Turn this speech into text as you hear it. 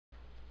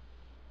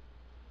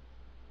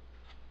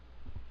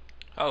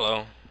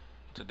Hello,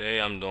 today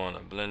I'm doing a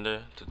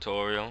Blender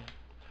tutorial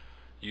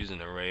using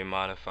the Array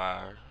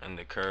Modifier and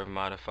the Curve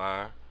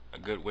Modifier, a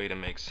good way to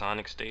make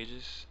sonic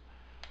stages,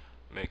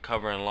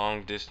 covering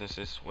long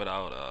distances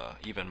without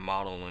even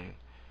modeling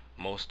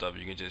most of it.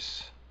 You can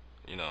just,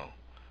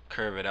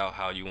 curve it out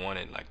how you want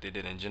it, like they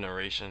did in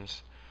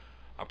Generations.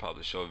 I'll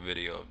probably show a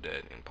video of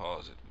that and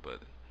pause it, but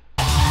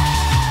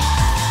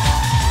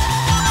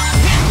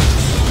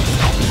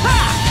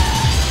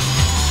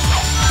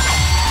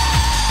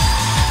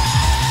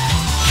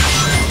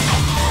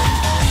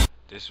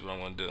this is what I'm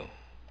gonna do.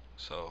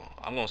 So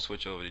I'm gonna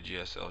switch over to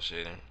Gsl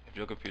Shading. If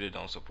your computer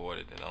don't support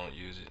it, then don't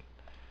use it.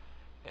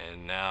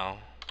 And now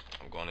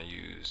I'm gonna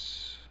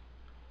use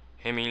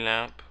Hemi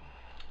lamp.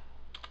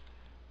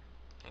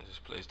 I'll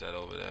just place that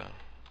over there.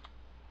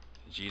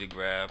 G to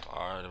grab,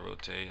 R to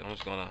rotate. I'm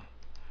just gonna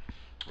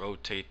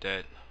rotate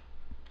that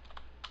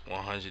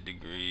 100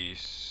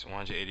 degrees,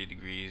 180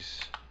 degrees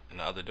in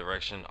the other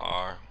direction.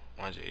 R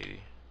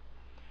 180.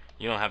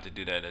 You don't have to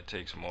do that. That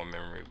takes more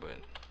memory,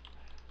 but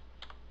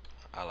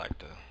I like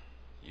to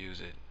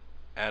use it.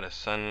 Add a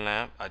sun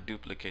lamp. I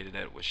duplicated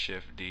that with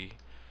Shift D.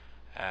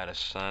 Add a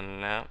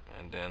sun lamp,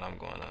 and then I'm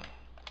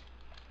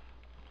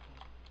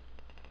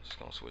just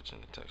gonna switch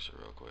into texture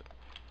real quick.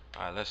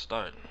 Alright, let's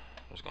start.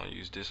 I'm just gonna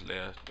use this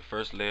layer, the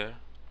first layer.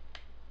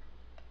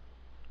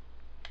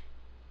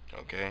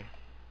 Okay.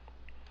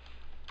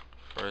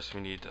 First we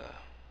need to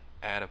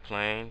add a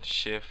plane.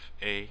 Shift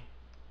A,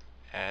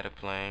 add a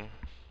plane.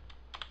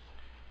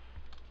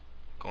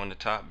 Go in the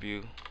top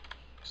view,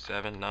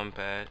 7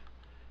 numpad,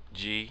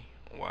 G,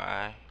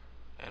 Y,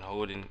 and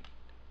holding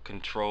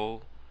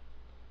Control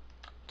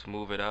to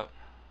move it up.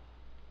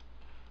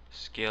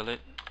 Scale it,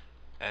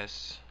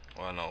 S,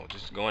 well no,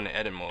 just go into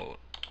edit mode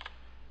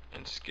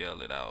and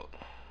scale it out.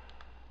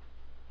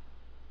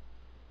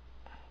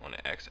 On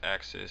the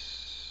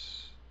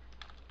x-axis,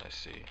 let's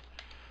see.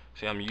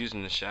 See, I'm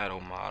using the shadow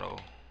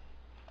model,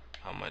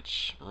 how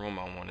much room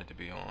I want it to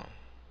be on.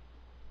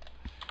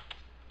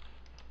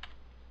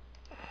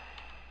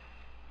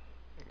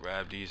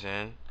 Grab these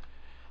in.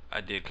 I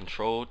did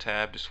Control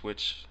Tab to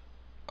switch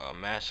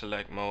mask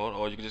select mode,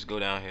 or you can just go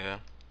down here,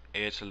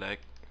 edge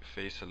select,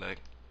 face select,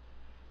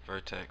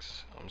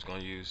 vertex. I'm just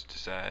gonna use the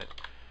side.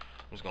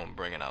 I'm just gonna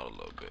bring it out a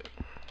little bit.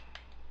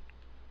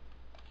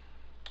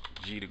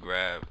 G to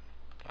grab.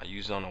 I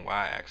use it on the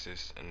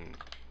y-axis and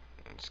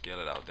scale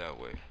it out that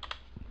way.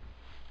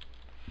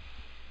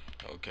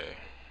 Okay,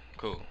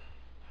 cool.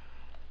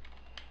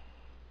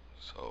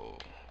 So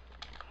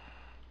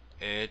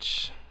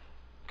edge,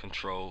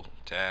 Control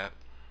Tab,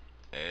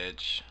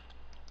 edge.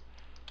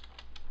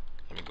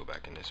 Let me go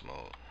back in this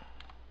mode.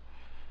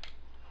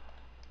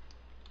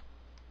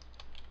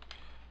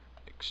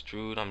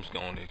 Extrude. I'm just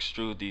going to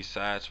extrude these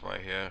sides right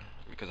here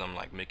because I'm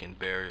like making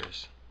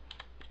barriers.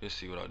 You'll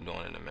see what I'm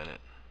doing in a minute.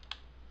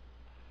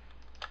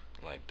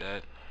 Like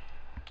that.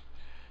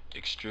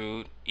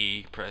 Extrude,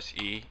 E, press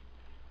E.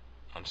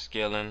 I'm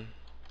scaling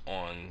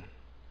on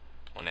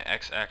the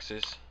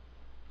x-axis.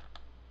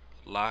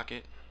 Lock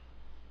it.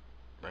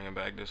 Bring it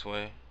back this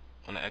way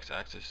on the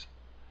x-axis.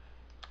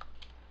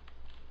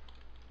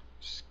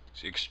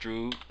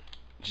 Extrude,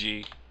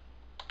 G,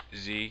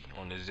 Z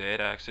on the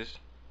z-axis,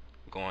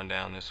 going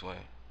down this way.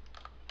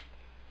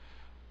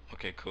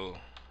 Okay, cool.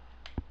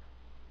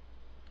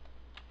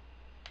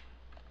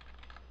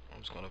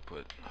 I'm just gonna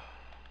put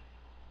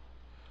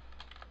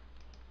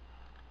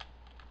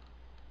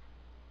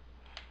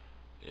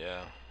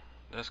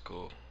that's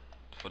cool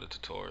for the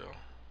tutorial.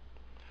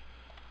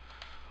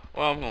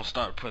 Well, I'm gonna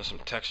start putting some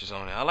textures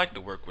on it. I like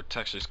to work with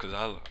textures because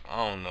I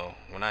don't know,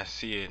 when I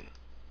see it,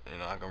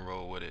 I can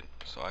roll with it.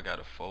 So I got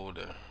a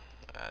folder,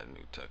 add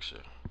new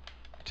texture,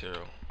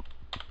 material,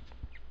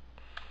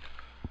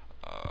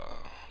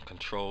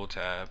 Control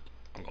Tab.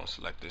 I'm gonna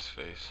select this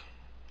face.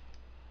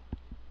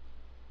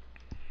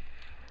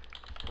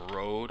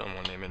 Road, I'm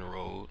gonna name it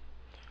road.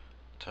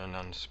 Turn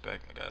on the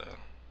spec. I got a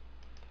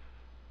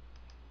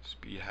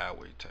speed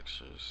highway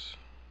textures.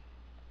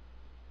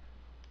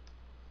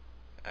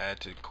 Add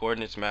to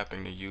coordinates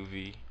mapping to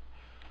UV.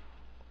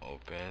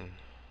 Open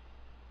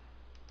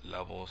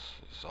levels.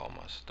 This is all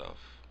my stuff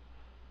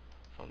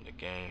from the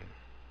game.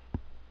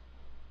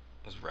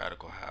 It's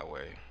radical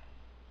highway,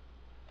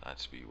 not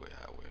speedway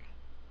highway.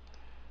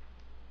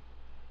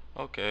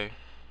 Okay,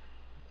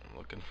 I'm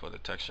looking for the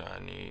texture I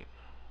need.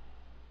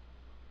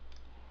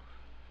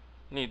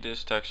 Need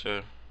this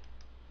texture.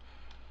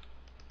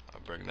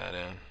 I'll bring that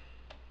in.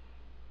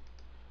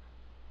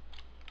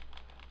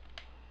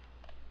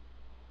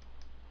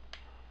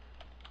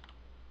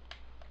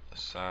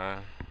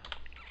 Assign.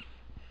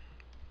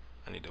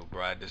 I need to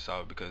write this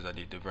out because I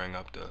need to bring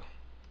up the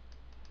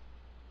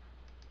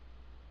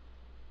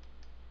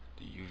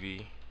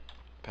UV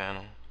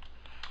panel.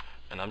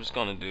 And I'm just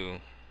gonna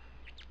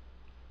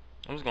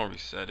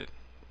reset it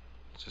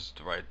just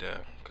right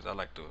there because I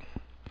like to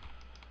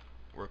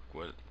work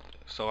with.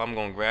 So I'm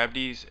gonna grab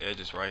these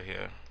edges right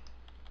here,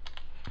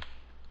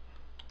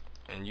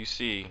 and you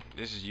see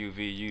this is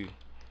UV.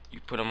 You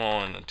put them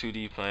on a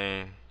 2D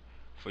plane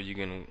for you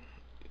can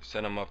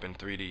set them up in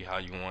 3D how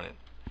you want it.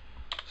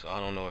 So I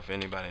don't know if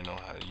anybody know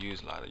how to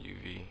use a lot of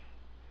UV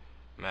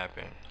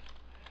mapping,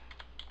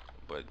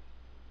 but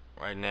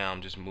right now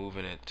I'm just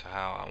moving it to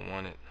how I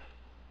want it.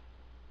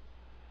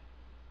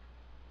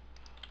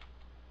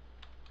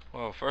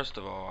 Well, first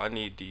of all, I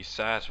need these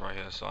sides right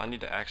here, so I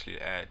need to actually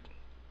add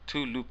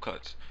 2 loop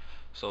cuts.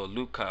 So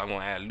loop cut, I'm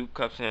gonna add loop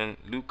cuts in,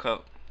 loop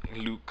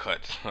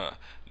cuts,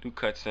 loop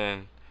cuts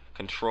in,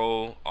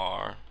 Control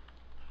R,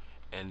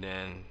 and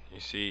then you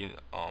see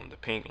the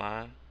pink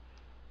line.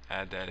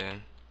 Add that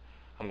in.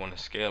 I'm gonna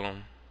scale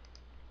them.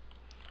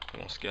 I'm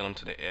gonna scale them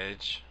to the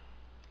edge,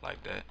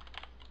 like that.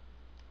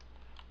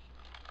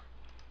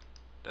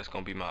 That's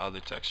gonna be my other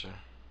texture,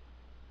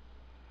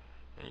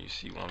 and you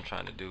see what I'm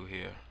trying to do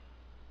here.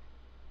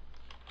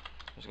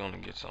 Just gonna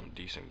get something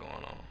decent going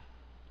on,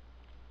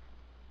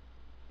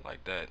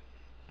 like that,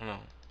 you know.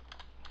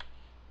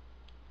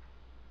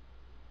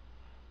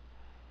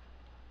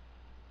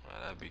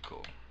 That'd be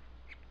cool.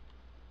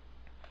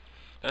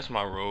 That's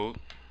my road.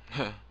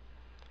 And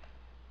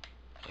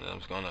I'm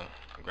just gonna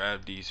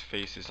grab these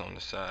faces on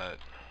the side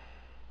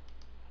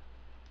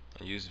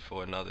and use it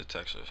for another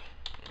texture.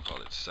 I'll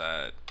call it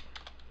side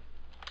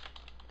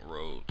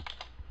road.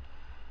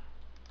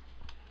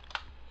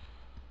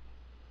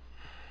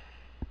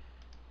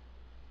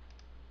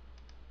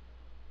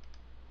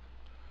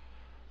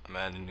 I'm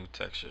adding a new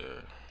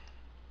texture.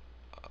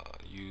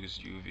 Use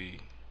UV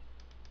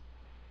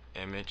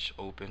image,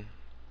 open,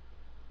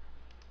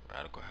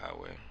 radical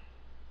highway.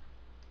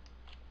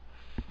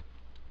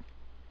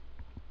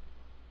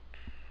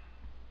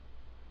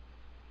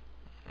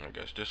 I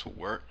guess this will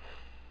work.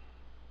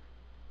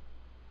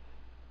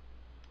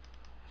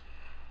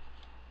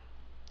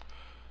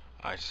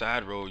 Alright,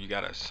 side road, you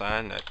gotta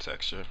assign that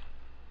texture,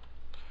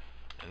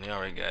 and they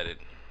already got it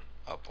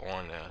up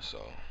on there,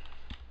 so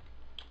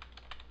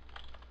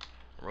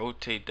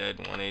rotate that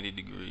 180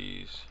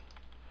 degrees,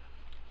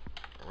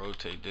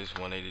 rotate this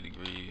 180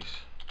 degrees,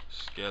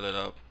 scale it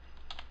up,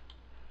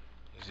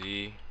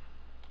 Z,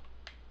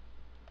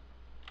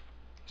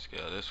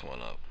 scale this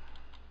one up,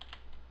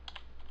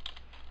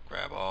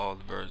 grab all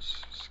the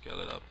verts, scale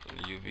it up in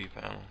the UV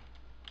panel.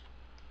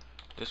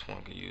 This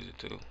one can use it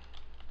too.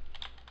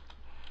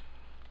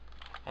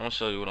 I'm gonna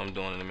show you what I'm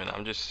doing in a minute.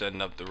 I'm just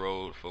setting up the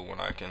road for when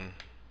I can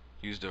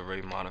use the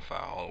array modifier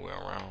all the way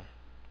around.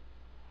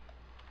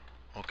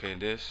 Okay, I'm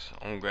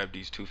gonna grab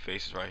these 2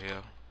 faces right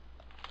here,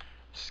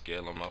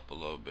 scale them up a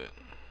little bit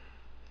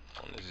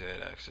on the Z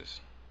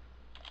axis.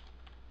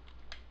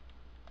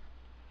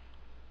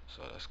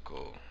 So that's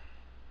cool.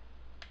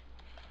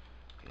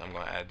 And I'm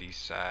gonna add these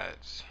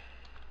sides.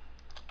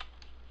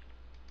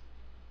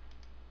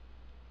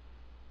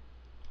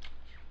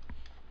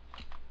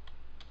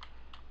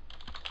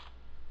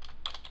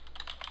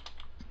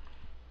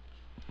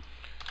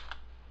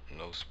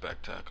 No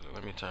spectacular.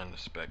 Let me turn the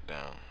spec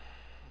down.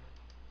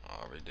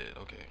 I already did.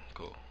 Okay,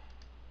 cool.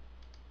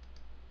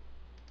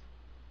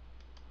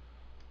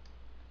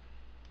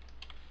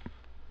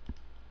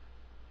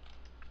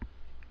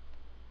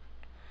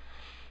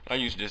 I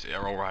use this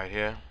arrow right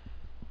here,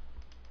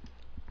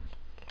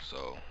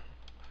 so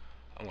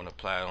I'm gonna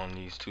apply it on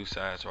these 2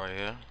 sides right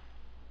here.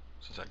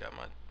 Since I got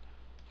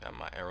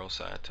my arrow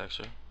side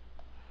texture,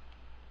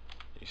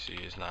 you see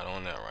it's not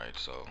on there right,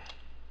 so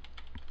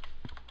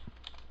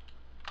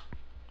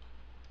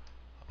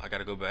I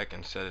gotta go back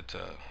and set it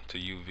to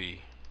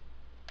UV.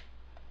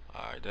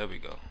 Alright, there we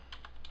go.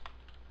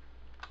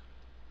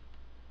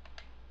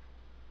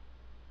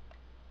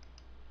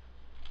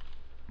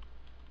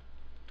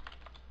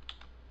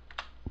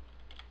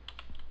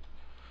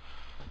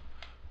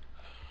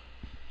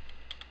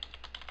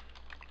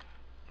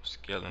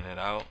 Scaling it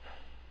out.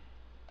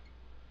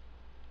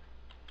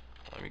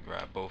 Let me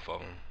grab both of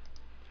them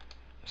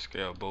and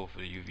scale both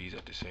of the UVs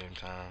at the same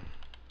time.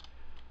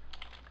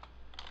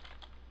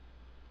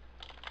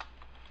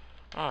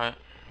 Alright,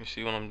 you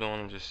see what I'm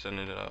doing? I'm just setting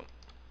it up.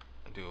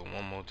 I'll do it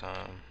one more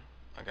time.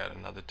 I got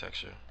another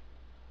texture.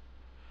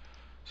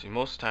 See,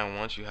 most of the time,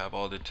 once you have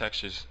all the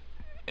textures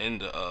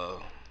in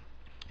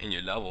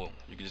your level,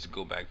 you can just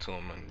go back to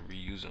them and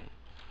reuse them.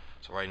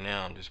 So right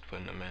now, I'm just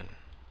putting them in.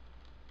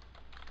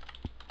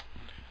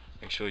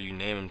 Make sure you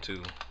name them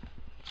to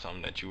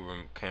something that you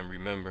can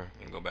remember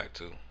and go back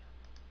to.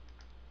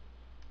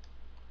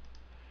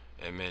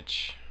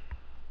 Image,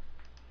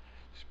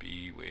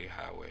 speedway,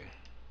 highway.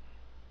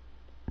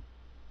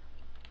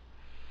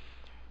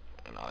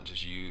 And I'll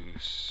just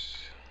use,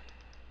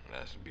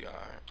 that's be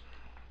alright.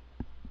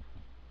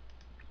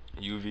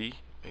 UV,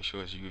 make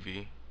sure it's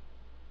UV.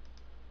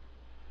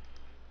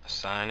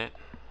 Assign it.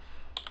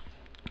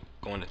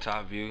 Go in the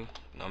top view,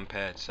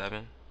 numpad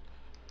 7.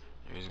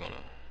 You're just gonna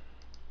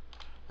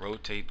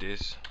rotate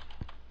this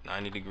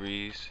 90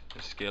 degrees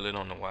and scale it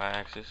on the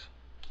y-axis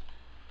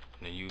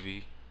in the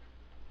UV.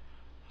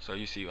 So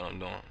you see what I'm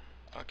doing.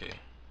 Okay.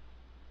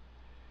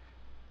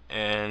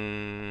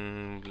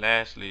 And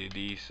lastly,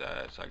 these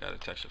sides, I got a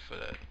texture for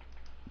that.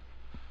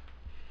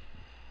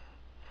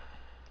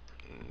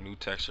 New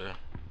texture.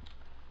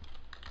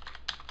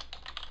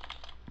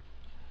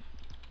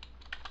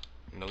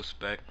 no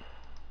spec,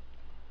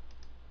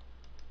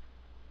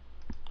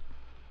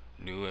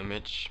 new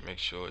image, make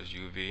sure it's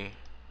UV.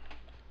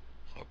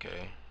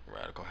 Okay,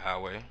 radical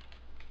highway.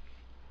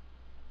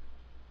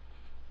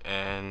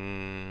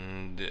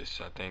 And this,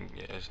 I think,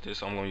 yeah, it's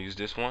this. I'm gonna use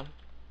this one.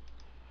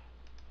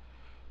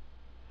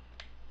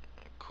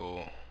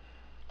 Cool.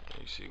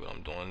 You see what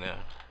I'm doing there.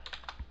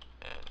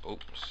 And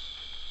oops,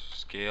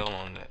 scale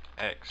on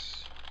the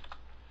X,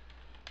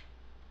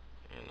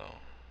 you know,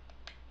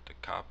 to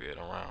copy it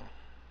around.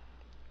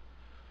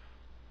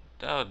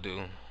 That'll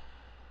do.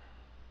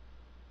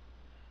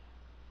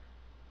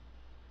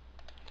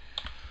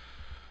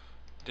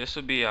 This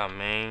will be our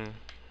main.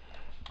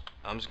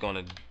 I'm just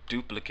gonna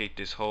duplicate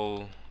this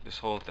whole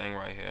thing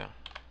right here.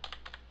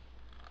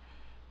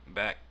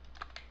 Back.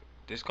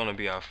 This is gonna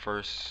be our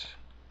first.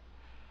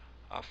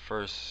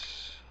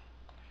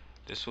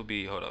 This will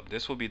be, hold up.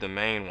 This will be the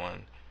main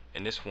one,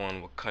 and this one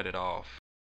will cut it off.